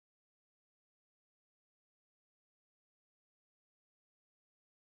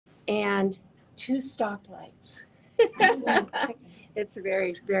and 2 stoplights. It's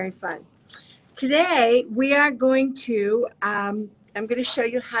very, very fun. Today we are going to, I'm going to show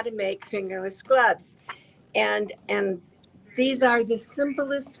you how to make fingerless gloves. And these are the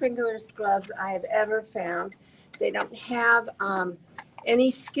simplest fingerless gloves I have ever found. They don't have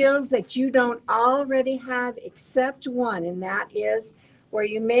any skills that you don't already have except one, and that is where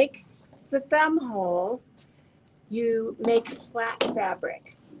you make the thumb hole, you make flat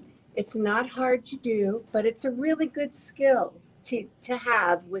fabric. It's not hard to do, but it's a really good skill to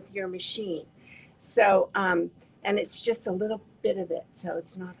have with your machine. So, and it's just a little bit of it, so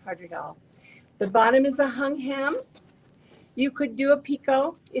it's not hard at all. The bottom is a hung hem. You could do a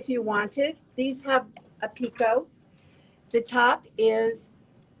picot if you wanted. These have a picot. The top is,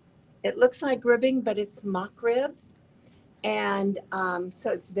 it looks like ribbing, but it's mock rib. And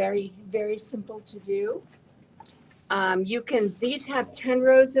so it's very, very simple to do. These have 10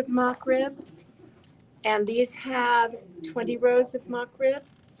 rows of mock rib, and these have 20 rows of mock rib.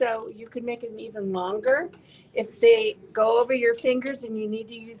 So you could make them even longer. If they go over your fingers and you need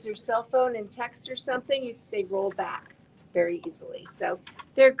to use your cell phone and text or something, they roll back very easily. So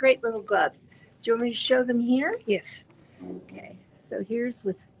they're great little gloves. Do you want me to show them here? Yes. Okay, so here's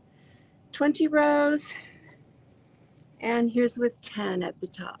with 20 rows, and here's with 10 at the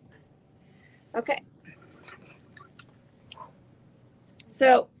top. Okay.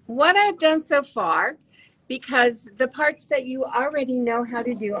 So what I've done so far, because the parts that you already know how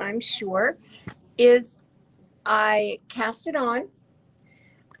to do, I'm sure, is I cast it on.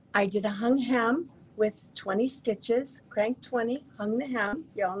 I did a hung hem with 20 stitches, cranked 20, hung the hem.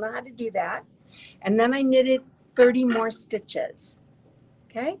 You all know how to do that. And then I knitted 30 more stitches.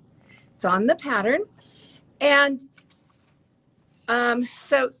 Okay, it's on the pattern. And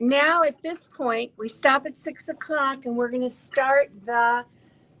so now at this point, we stop at 6 o'clock and we're going to start the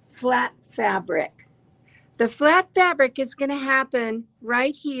flat fabric. The flat fabric is going to happen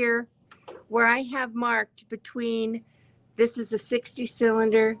right here where I have marked between, this is a 60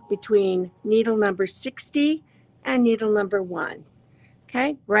 cylinder, between needle number 60 and needle number 1.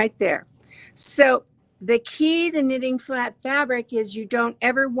 Okay, right there. So the key to knitting flat fabric is you don't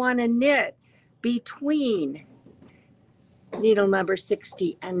ever want to knit between needle number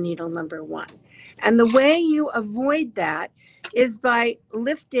 60 and needle number 1. And the way you avoid that is by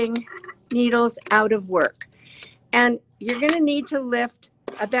lifting needles out of work. And you're going to need to lift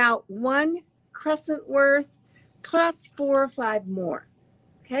about 1 crescent worth plus 4 or 5 more.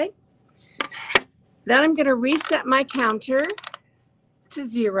 Okay? Then I'm going to reset my counter to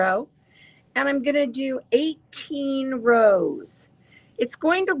 0, and I'm going to do 18 rows. It's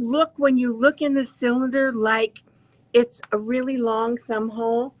going to look, when you look in the cylinder, like it's a really long thumb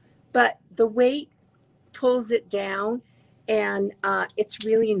hole, but the weight pulls it down, and it's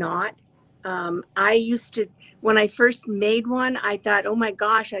really not. I used to, when I first made one, I thought, oh my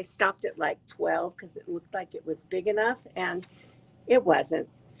gosh, I stopped at like 12 because it looked like it was big enough, and it wasn't.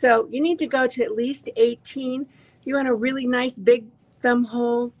 So you need to go to at least 18. You want a really nice big thumb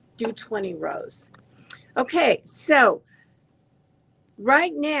hole, do 20 rows. Okay, so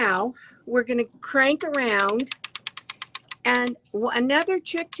right now we're going to crank around, and another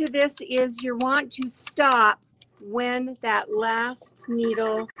trick to this is you want to stop when that last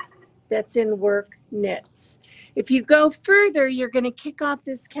needle that's in work knits. If you go further, you're going to kick off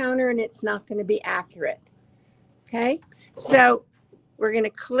this counter and it's not going to be accurate. Okay, so we're going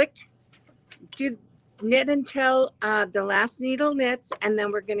to knit until the last needle knits, and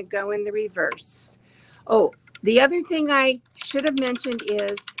then we're going to go in the reverse. Oh, the other thing I should have mentioned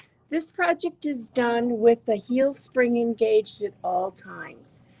is this project is done with the heel spring engaged at all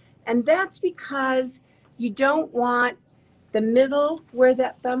times. And that's because you don't want the middle where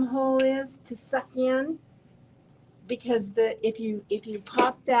that thumb hole is to suck in, because if you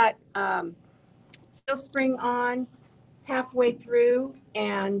pop that heel spring on halfway through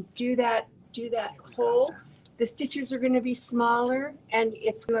and do that hole, the stitches are going to be smaller and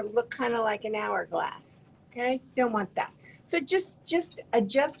it's going to look kind of like an hourglass. Okay, don't want that. So just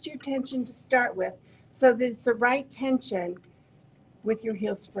adjust your tension to start with so that it's the right tension with your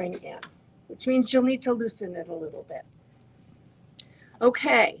heel spring in, which means you'll need to loosen it a little bit.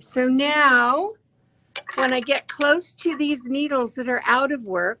 Okay, so now when I get close to these needles that are out of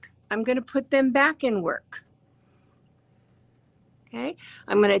work, I'm going to put them back in work. Okay,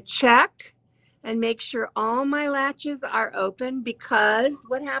 I'm going to check and make sure all my latches are open, because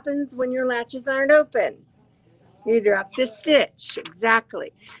what happens when your latches aren't open? You drop the stitch.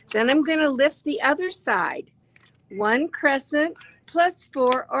 Exactly. Then I'm going to lift the other side. 1 crescent plus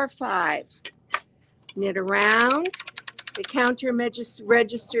 4 or 5. Knit around, The counter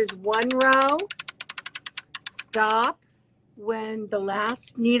registers 1 row. Stop when the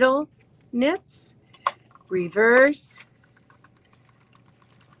last needle knits. Reverse.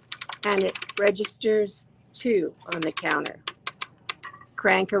 And it registers 2 on the counter.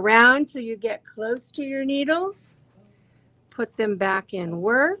 Crank around till you get close to your needles. Put them back in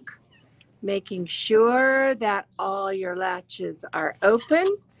work, making sure that all your latches are open.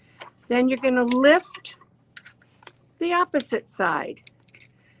 Then you're going to lift the opposite side.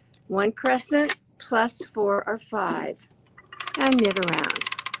 1 crescent plus 4 or 5 and knit around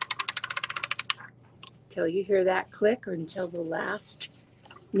till you hear that click or until the last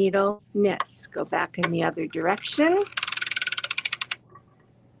needle knits. Go back in the other direction.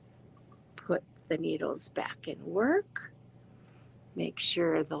 Put the needles back in work. Make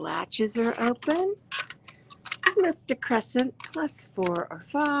sure the latches are open. Lift a crescent plus 4 or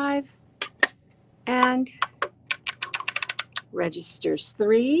 5 and registers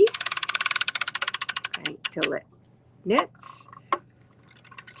 3. Crank till it knits.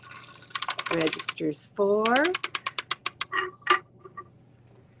 Registers 4.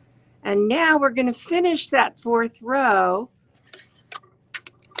 And now we're going to finish that 4th row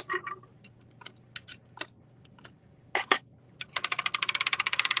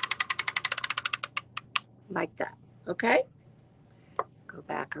like that. Okay? Go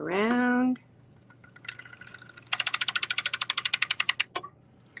back around.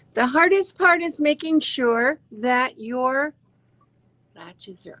 The hardest part is making sure that your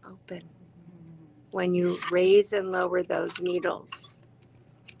latches are open when you raise and lower those needles.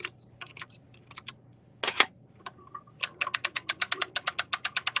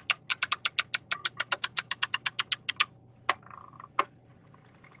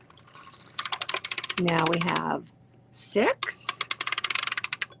 Now we have 6.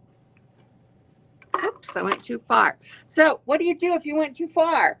 Oops, I went too far. So what do you do if you went too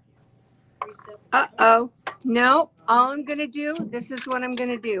far? Uh-oh. No, all I'm going to do, this is what I'm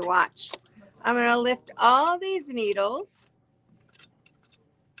going to do. Watch. I'm going to lift all these needles.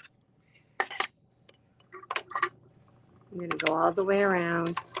 I'm going to go all the way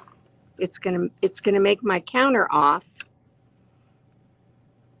around. It's going to make my counter off.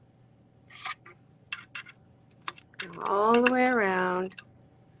 Go all the way around.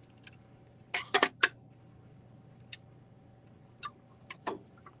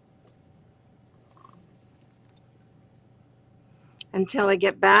 Until I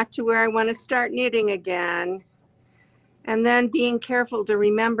get back to where I want to start knitting again. And then being careful to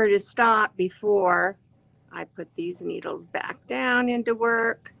remember to stop before I put these needles back down into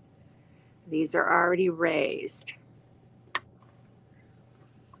work. These are already raised.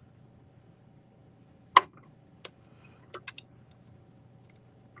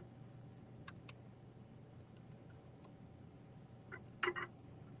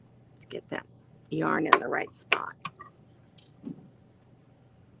 Get that yarn in the right spot.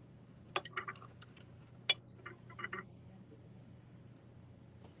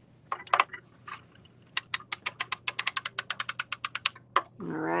 All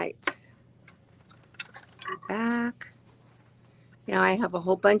right. Back. Now I have a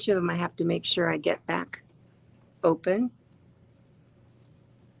whole bunch of them I have to make sure I get back open.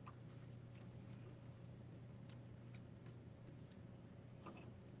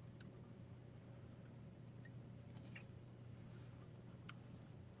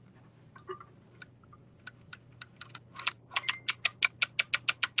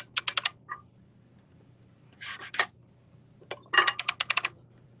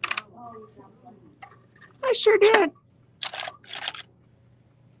 I sure did.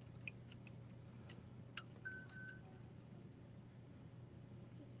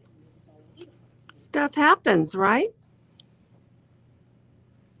 Stuff happens, right?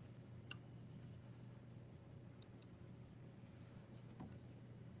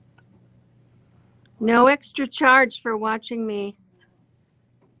 No extra charge for watching me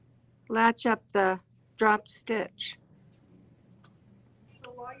latch up the dropped stitch.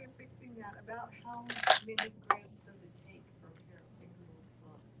 So while you're fixing that, about how many grams does it take for a pair of Fingerless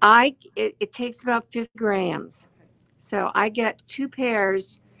gloves? It takes about 50 grams. Okay. So I get 2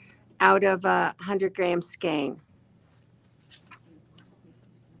 pairs out of a 100-gram skein.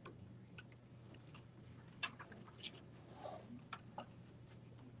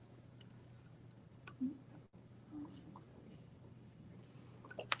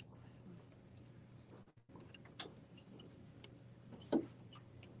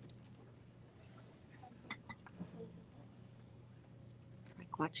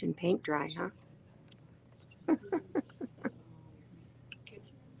 Like watching paint dry, huh?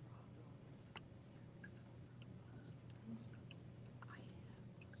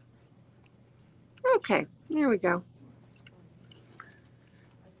 Okay, there we go.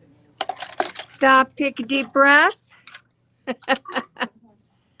 Stop, take a deep breath. Remember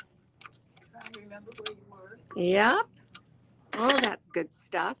where you were. Yep, all that good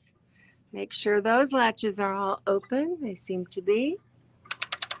stuff. Make sure those latches are all open. They seem to be.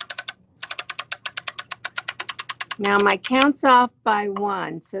 Now my count's off by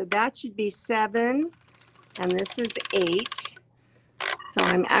 1, so that should be 7, and this is 8. So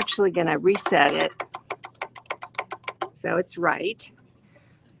I'm actually going to reset it so it's right.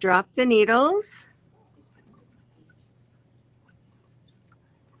 Drop the needles.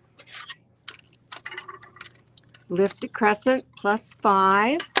 Lift a crescent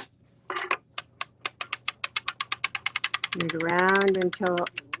 +5. Knit around until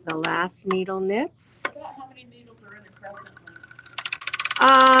the last needle knits. How many needles are in a crescent?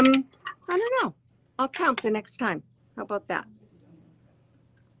 I don't know. I'll count the next time. How about that?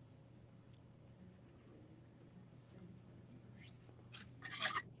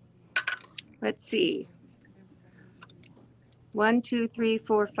 Let's see. 1, 2, 3,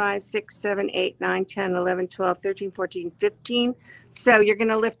 4, 5, 6, 7, 8, 9, 10, 11, 12, 13, 14, 15. So you're going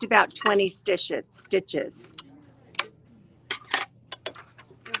to lift about 20 stitches.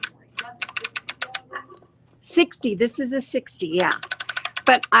 60. This is a 60, yeah.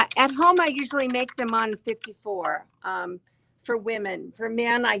 But at home, I usually make them on 54 for women. For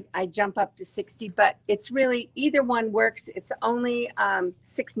men, I jump up to 60, but it's really, either one works. It's only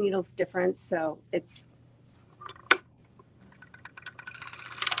 6 needles difference, so it's,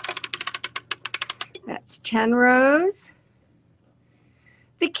 that's 10 rows.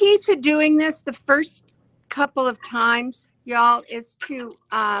 The key to doing this the first couple of times, y'all, is to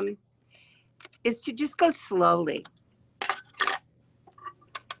just go slowly.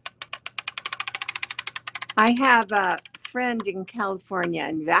 I have a friend in California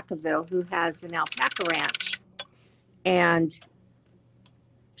in Vacaville who has an alpaca ranch, and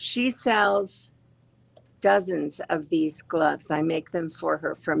she sells dozens of these gloves. I make them for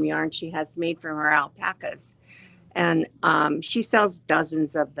her from yarn she has made from her alpacas, and she sells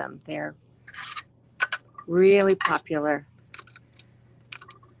dozens of them. They're really popular.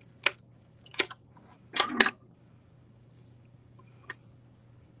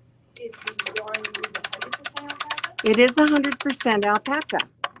 Is the yarn used 100% alpaca? It is 100% alpaca.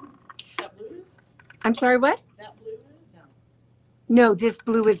 That blue? I'm sorry, what? That blue? No. No, this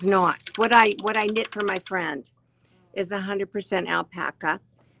blue is not. What I knit for my friend is 100% alpaca.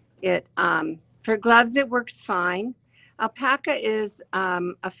 It for gloves it works fine. Alpaca is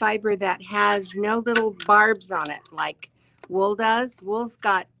a fiber that has no little barbs on it like wool does. Wool's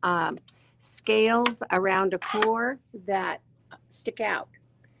got scales around a core that stick out,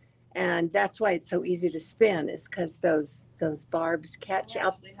 and that's why it's so easy to spin, is because those barbs catch out. I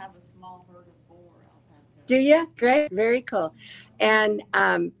actually have a small herd of 4 alpaca. Do you? Great, very cool. And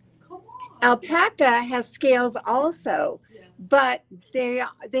alpaca has scales also, Yeah. but they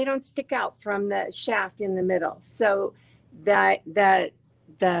don't stick out from the shaft in the middle. So the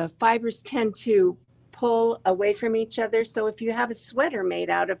fibers tend to pull away from each other. So if you have a sweater made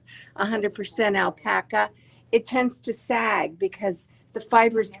out of 100% alpaca, it tends to sag because the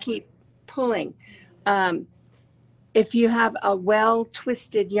fibers keep pulling. If you have a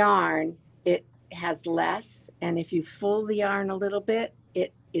well-twisted yarn, it has less, and if you full the yarn a little bit,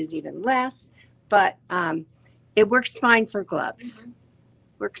 it is even less, but it works fine for gloves.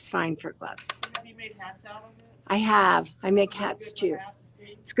 Works fine for gloves. Have you made hats out of it? I have. I make hats too.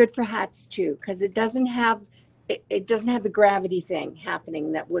 It's good for hats too, because it doesn't have the gravity thing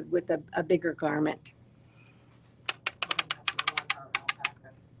happening that would with a bigger garment.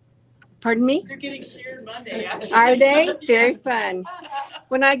 Pardon me? They're getting sheared Monday, actually. Are they? Very fun.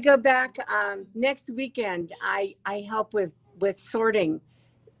 When I go back next weekend, I help with sorting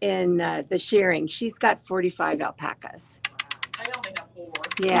in the shearing. She's got 45 alpacas. I only have 4.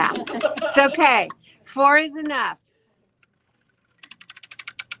 Yeah, it's okay. 4 is enough.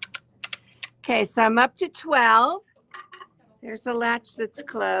 Okay, so I'm up to 12. There's a latch that's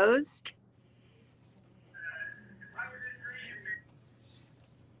closed.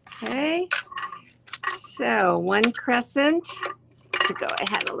 Okay, so 1 crescent to go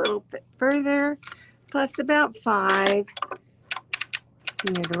ahead a little bit further, plus about 5.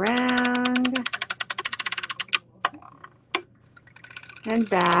 Knit around and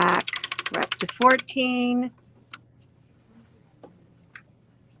back. We're up to 14.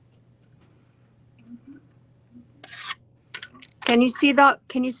 Can you see the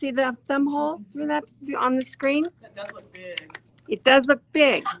thumb hole through that on the screen? That does look big. It does look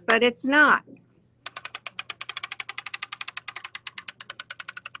big, but it's not.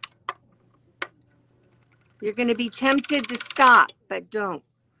 You're going to be tempted to stop, but don't.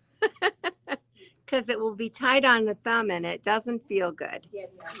 Because it will be tight on the thumb and it doesn't feel good.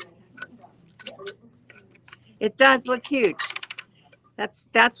 It does look huge.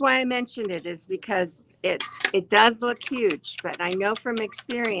 That's why I mentioned it, is because it does look huge, but I know from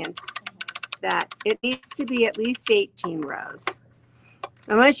experience that it needs to be at least 18 rows.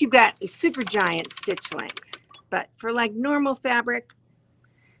 Unless you've got a super giant stitch length. But for like normal fabric,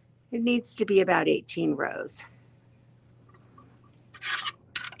 it needs to be about 18 rows.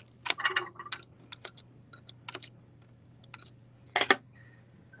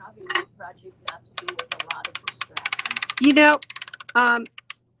 Probably a project not to do with a lot of distraction. You know,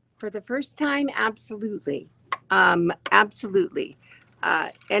 for the first time, absolutely. Absolutely.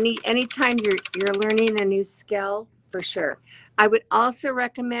 Anytime you're learning a new skill, for sure. I would also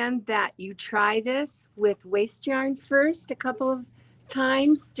recommend that you try this with waste yarn first a couple of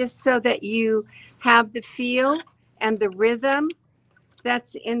times, just so that you have the feel and the rhythm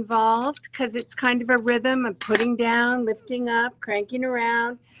that's involved, because it's kind of a rhythm of putting down, lifting up, cranking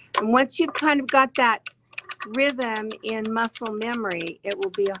around. And once you've kind of got that rhythm in muscle memory, it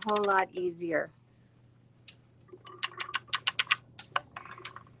will be a whole lot easier.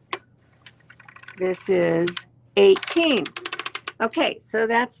 This is 18. Okay, so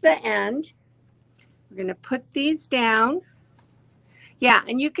that's the end. We're going to put these down. Yeah,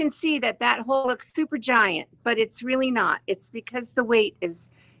 and you can see that that hole looks super giant, but it's really not. It's because the weight is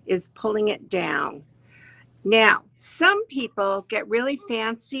pulling it down. Now, some people get really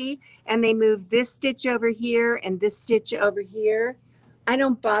fancy and they move this stitch over here and this stitch over here. I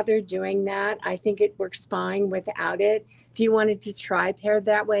don't bother doing that. I think it works fine without it. If you wanted to try paired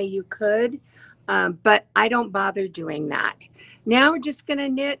that way, you could, but I don't bother doing that. Now we're just going to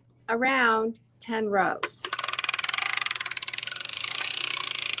knit around 10 rows.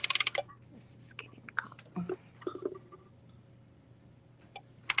 This is getting caught.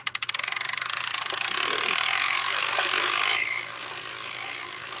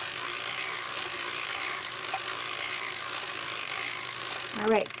 All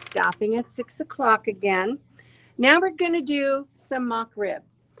right, stopping at 6 o'clock again. Now we're going to do some mock rib.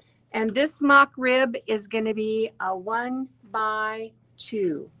 And this mock rib is going to be a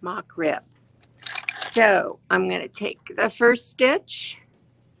 1x2 mock rib. So I'm going to take the first stitch,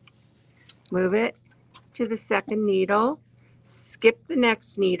 move it to the second needle, skip the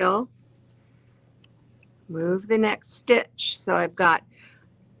next needle, move the next stitch. So I've got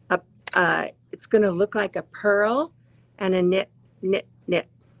it's going to look like a purl and a knit, knit, knit.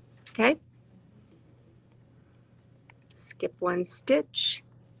 Okay? Skip one stitch.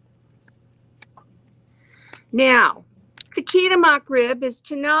 Now, the key to mock rib is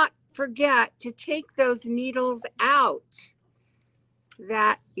to not forget to take those needles out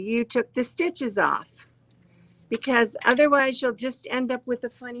that you took the stitches off, because otherwise you'll just end up with a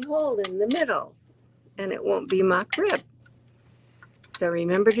funny hole in the middle and it won't be mock rib. So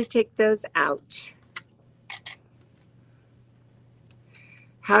remember to take those out.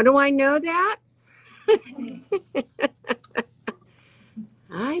 How do I know that?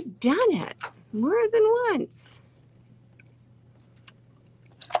 I've done it more than once.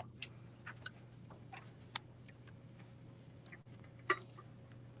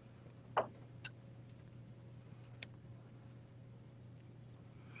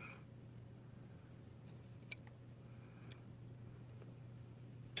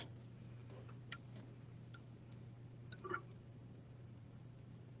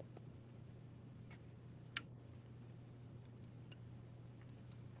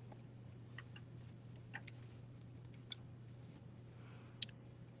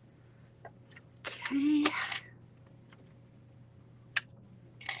 Okay.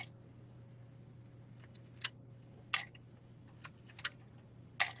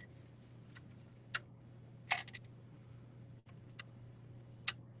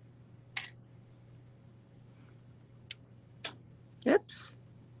 Oops,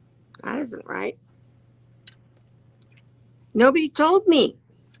 that isn't right. Nobody told me.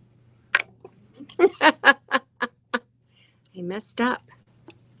 I messed up.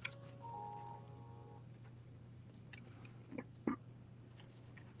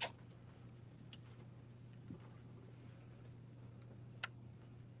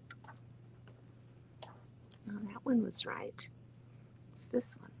 Oh, that one was right. It's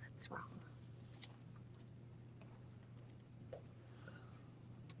this one that's wrong.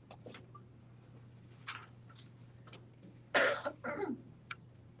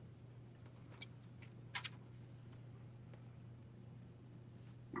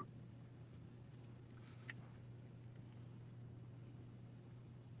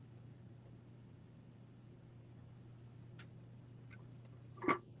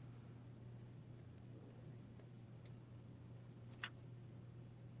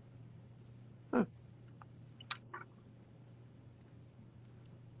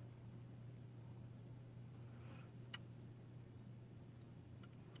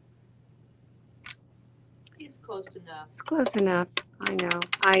 it's close enough. It's close enough. I know.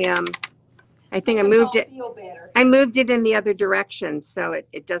 I think I Make us moved all it. feel better. I moved it in the other direction, so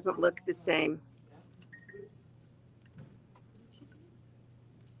it doesn't look the same.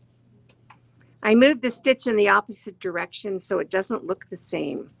 I moved the stitch in the opposite direction, so it doesn't look the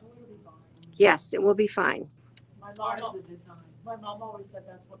same. Yes, it will be fine. My mom always said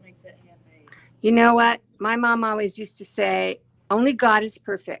that's what makes it handmade. You know what? My mom always used to say, only God is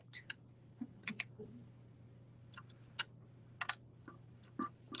perfect.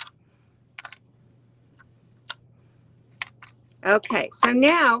 Okay, so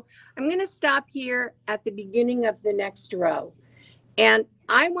now I'm going to stop here at the beginning of the next row. And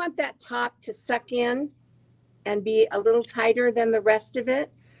I want that top to suck in and be a little tighter than the rest of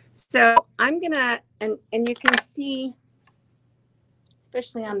it. So I'm going to, and you can see,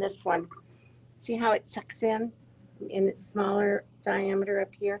 especially on this one, see how it sucks in its smaller diameter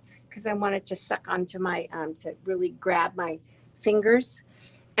up here? Because I want it to suck onto my, to really grab my fingers.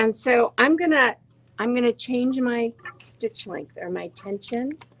 And so I'm gonna change my stitch length or my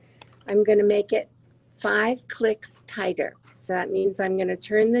tension. I'm gonna make it 5 clicks tighter. So that means I'm gonna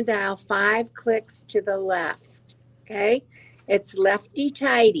turn the dial 5 clicks to the left, okay? It's lefty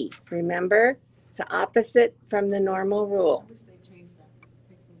tighty, remember? It's opposite from the normal rule. I wish they changed that. It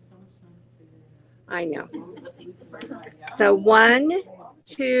takes me so much time to figure it I know. out. So 1,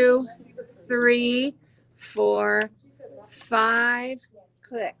 2, 3, 4, 5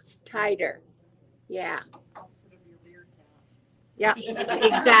 clicks tighter. Yeah. Yeah,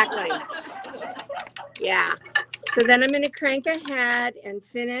 exactly. Yeah. So then I'm going to crank ahead and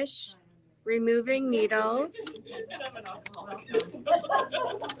finish removing needles.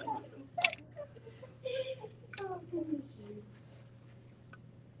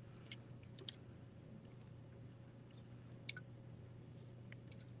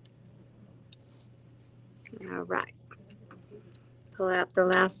 All right. Pull out the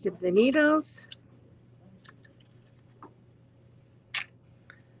last of the needles.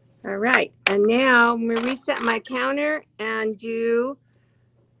 All right. And now I'm going to reset my counter and do,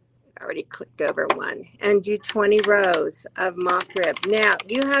 I already clicked over one, and do 20 rows of mock rib. Now,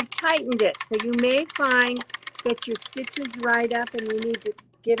 you have tightened it, so you may find that your stitch is right up and you need to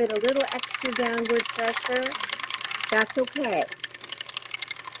give it a little extra downward pressure. That's okay.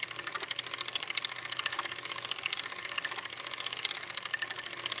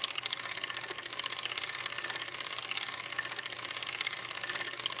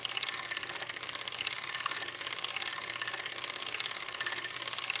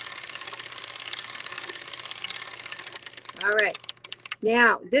 All right.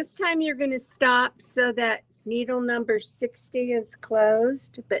 Now, this time you're going to stop so that needle number 60 is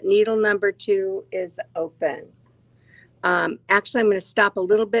closed, but needle number 2 is open. Actually, I'm going to stop a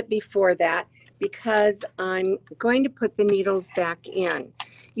little bit before that because I'm going to put the needles back in.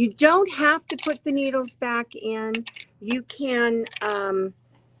 You don't have to put the needles back in. You can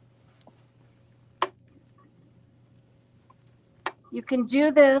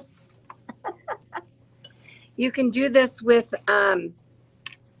do this. You can do this with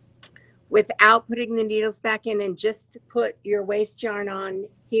without putting the needles back in and just put your waste yarn on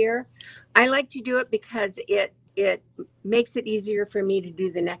here. I like to do it because it makes it easier for me to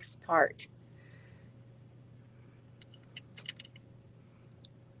do the next part.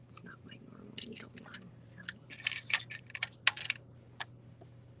 It's not my normal needle yarn, so just...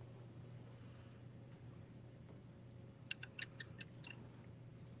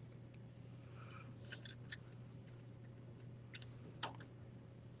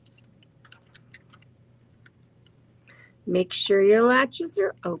 Make sure your latches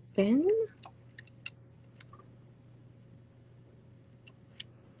are open.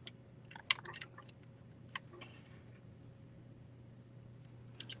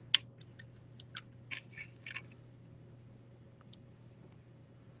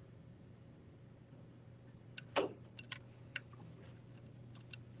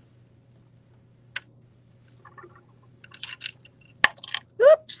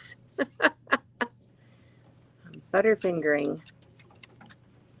 Oops. I'm butterfingering.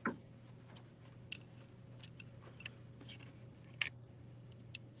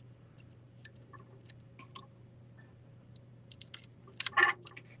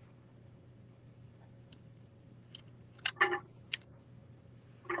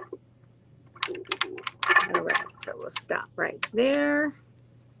 All right, so we'll stop right there.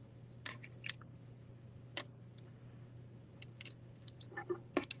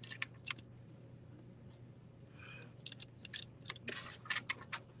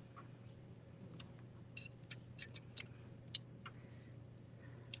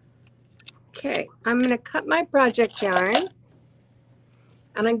 Okay, I'm going to cut my project yarn.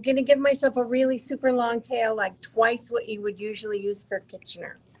 And I'm going to give myself a really super long tail, like twice what you would usually use for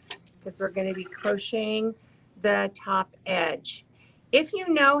Kitchener. Because we're going to be crocheting the top edge. If you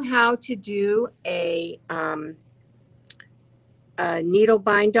know how to do a needle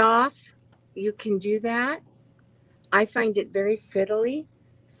bind off, you can do that. I find it very fiddly.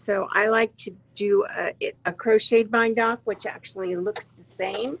 So I like to do a crocheted bind off, which actually looks the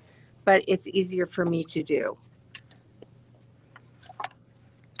same, but it's easier for me to do.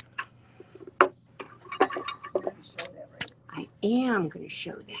 I am going to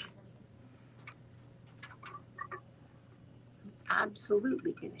show that.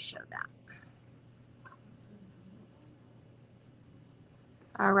 Absolutely going to show that.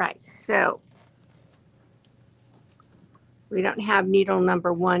 All right, so we don't have needle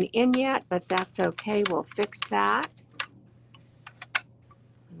number 1 in yet, but that's okay. We'll fix that.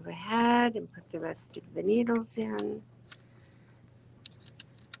 Go ahead and put the rest of the needles in.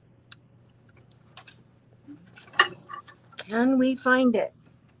 Can we find it?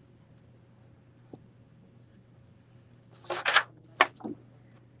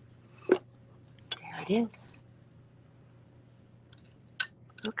 There it is.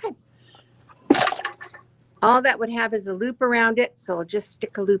 Okay. All that would have is a loop around it, so I'll just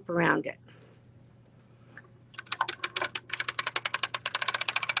stick a loop around it.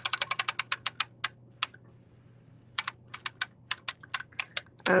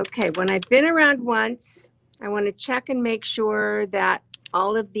 Okay, when I've been around once, I want to check and make sure that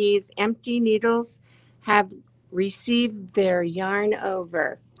all of these empty needles have received their yarn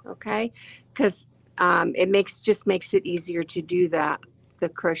over, okay? Because it just makes it easier to do the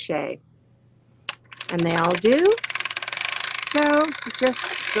crochet. And they all do. So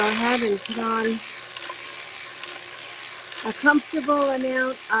just go ahead and put on a comfortable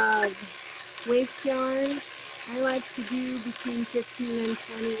amount of waste yarn. I like to do between 15 and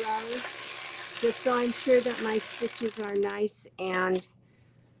 20 rows, just so I'm sure that my stitches are nice and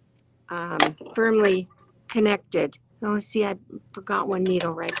firmly connected. Oh, see, I forgot one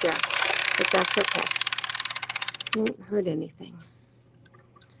needle right there, but that's okay. Won't hurt anything.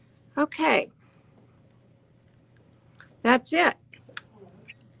 Okay, that's it.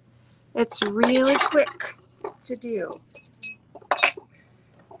 It's really quick to do.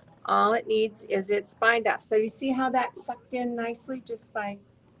 All it needs is its bind off. So you see how that sucked in nicely just by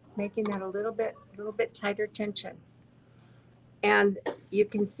making that a little bit tighter tension. And you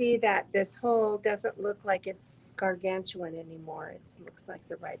can see that this hole doesn't look like it's gargantuan anymore. It looks like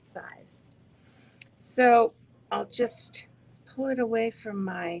the right size. So I'll just pull it away from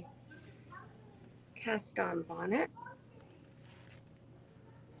my cast on bonnet.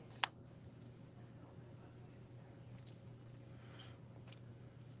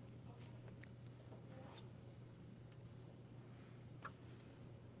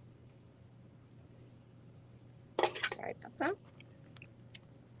 Sorry about that.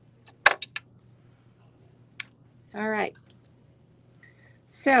 All right.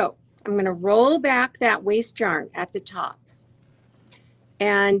 So I'm going to roll back that waste yarn at the top.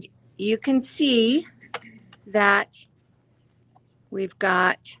 And you can see that we've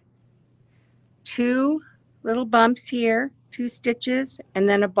got 2 little bumps here, 2 stitches, and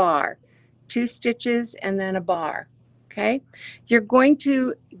then a bar. 2 stitches and then a bar. Okay? You're going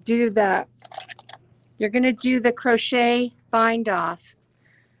to do the crochet bind off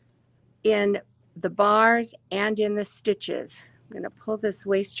in the bars and in the stitches. I'm going to pull this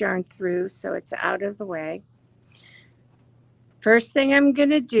waste yarn through so it's out of the way. First thing I'm going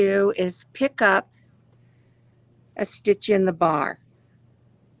to do is pick up a stitch in the bar.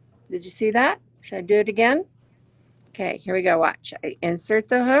 Did you see that? Should I do it again? Okay, here we go. Watch. I insert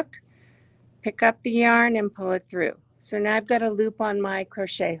the hook, pick up the yarn, and pull it through. So now I've got a loop on my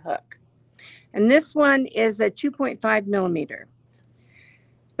crochet hook. And this one is a 2.5 millimeter.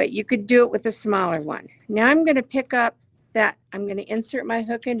 But you could do it with a smaller one. Now I'm going to pick up that, I'm going to insert my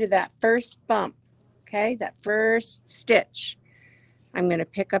hook into that first bump, okay, that first stitch. I'm going to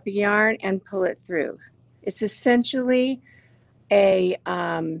pick up a yarn and pull it through. It's essentially a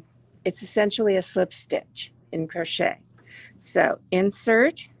slip stitch in crochet. So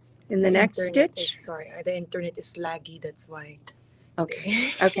insert in the next stitch. Sorry, the internet is laggy, that's why.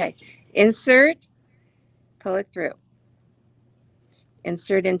 Okay, okay. Insert, pull it through.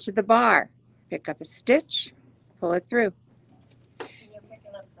 Insert into the bar, pick up a stitch, pull it through. And you're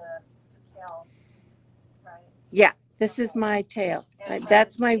picking up the tail, right? Yeah, this is my tail.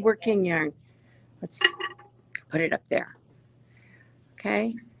 That's my working yarn. Let's put it up there.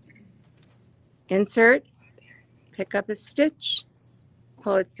 Okay. Insert, pick up a stitch,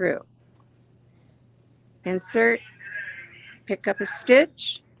 pull it through. insert, pick up a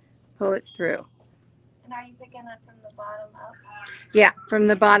stitch, pull it through. And are you picking it from the bottom up? Yeah, from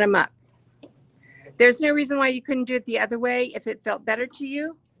the bottom up. There's no reason why you couldn't do it the other way. If it felt better to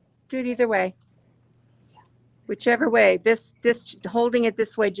you, do it either way. Whichever way. This holding it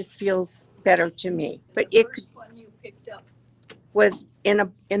this way just feels better to me. But The it could, first one you picked up, was in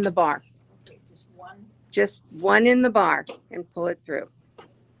the bar. okay, just one. Just one in the bar and pull it through.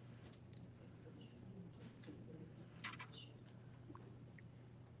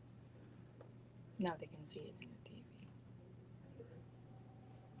 Now they can see it in the TV.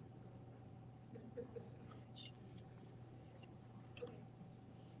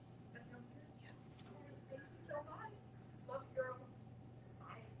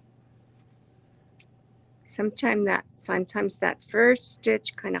 Sometimes that first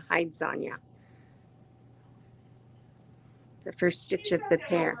stitch kind of hides on you. The first stitch of the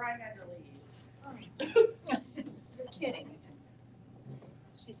pair. You're kidding.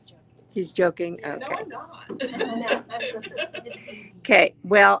 She's joking. He's joking. No, Okay. I'm not. It's easy. Okay.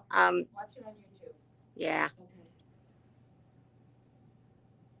 Well, Watch it on YouTube. yeah. Okay.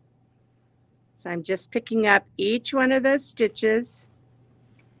 So I'm just picking up each one of those stitches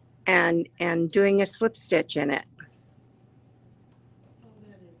and doing a slip stitch in it. Oh,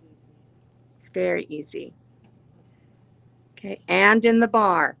 that is easy. It's very easy. Okay, and in the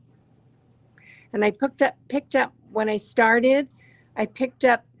bar. And I picked up when I started, I picked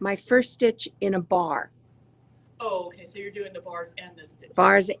up my first stitch in a bar. Oh, okay, so you're doing the bars and the stitches.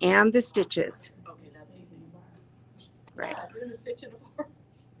 Bars and the stitches. Okay, that's easy. Right. Yeah, doing a stitch in a bar.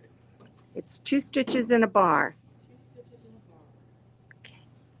 It's 2 stitches in a bar. 2 stitches in a bar. Okay.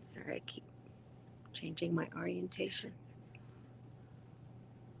 Sorry, I keep changing my orientation.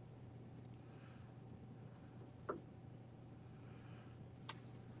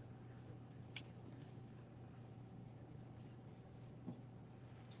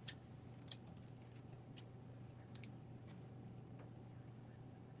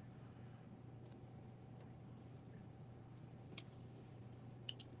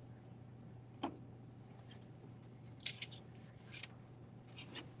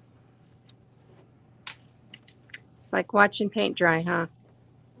 It's like watching paint dry, huh?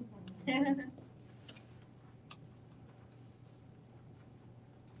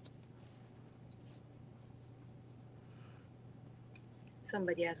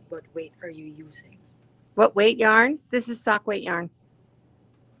 Somebody asked what weight are you using? What weight yarn? This is sock weight yarn.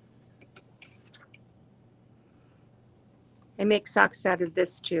 I make socks out of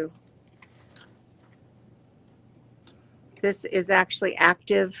this too. This is actually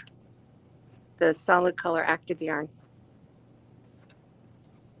active, the solid color active yarn.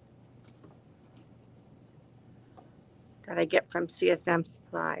 That I get from CSM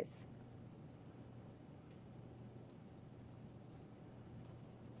Supplies.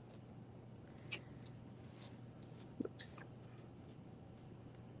 Oops.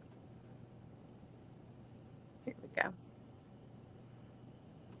 Here we go.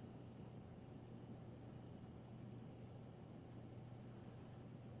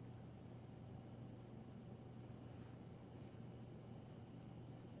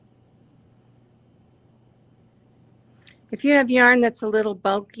 If you have yarn that's a little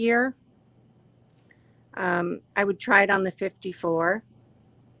bulkier, I would try it on the 54.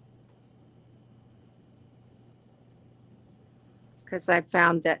 Because I've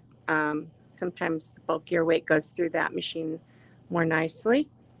found that sometimes the bulkier weight goes through that machine more nicely.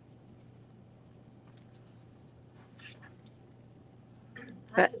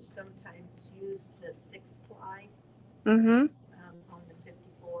 I have sometimes used the 6-ply Mm-hmm. on the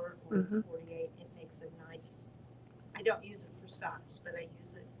 54 or Mhm. 48. It makes a nice. I don't use it for socks, but I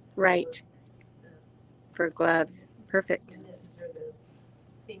use it Right. For gloves. Perfect. for the mittens or the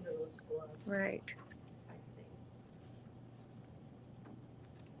fingerless gloves Right. type thing.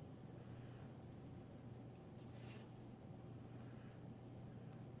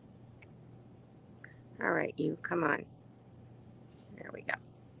 All right, you come on. There we go.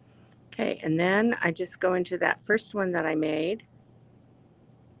 Okay, and then I just go into that first one that I made.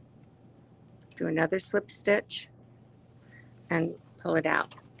 Do another slip stitch and pull it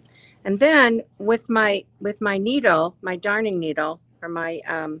out. And then with my needle, my darning needle or my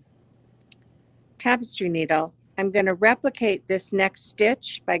tapestry needle, I'm going to replicate this next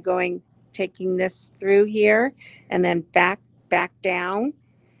stitch by taking this through here and then back down,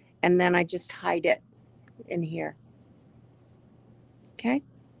 and then I just hide it in here. Okay?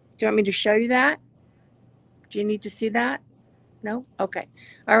 Do you want me to show you that? Do you need to see that? No? Okay.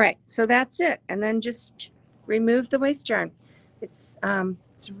 All right. So that's it. And then just remove the waste yarn. It's a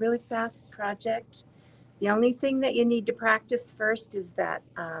really fast project. The only thing that you need to practice first is that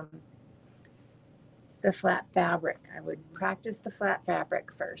the flat fabric. I would practice the flat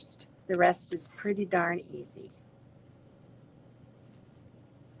fabric first. The rest is pretty darn easy.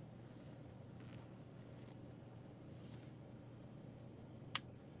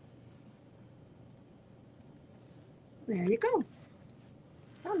 There you go.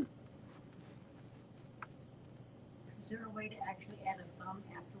 Done. Is there a way to actually add a thumb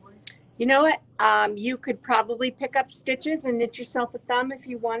afterward? You know what? You could probably pick up stitches and knit yourself a thumb if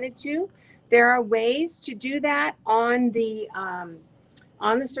you wanted to. There are ways to do that on the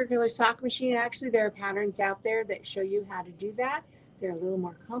circular sock machine. Actually, there are patterns out there that show you how to do that. They're a little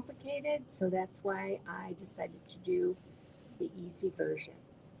more complicated, so that's why I decided to do the easy version.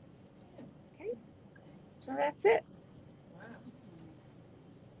 Okay, so that's it.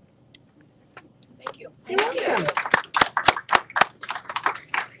 Thank you. You're welcome.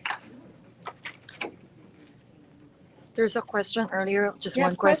 There's a question earlier, just You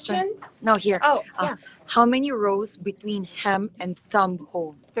one have question. questions? No, here. Oh, yeah, How many rows between hem and thumb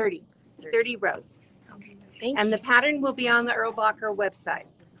hole? 30 rows. Okay. Thank And you. the pattern will be on the Erlbacher website.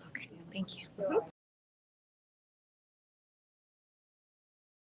 Okay. Thank you. Mhm.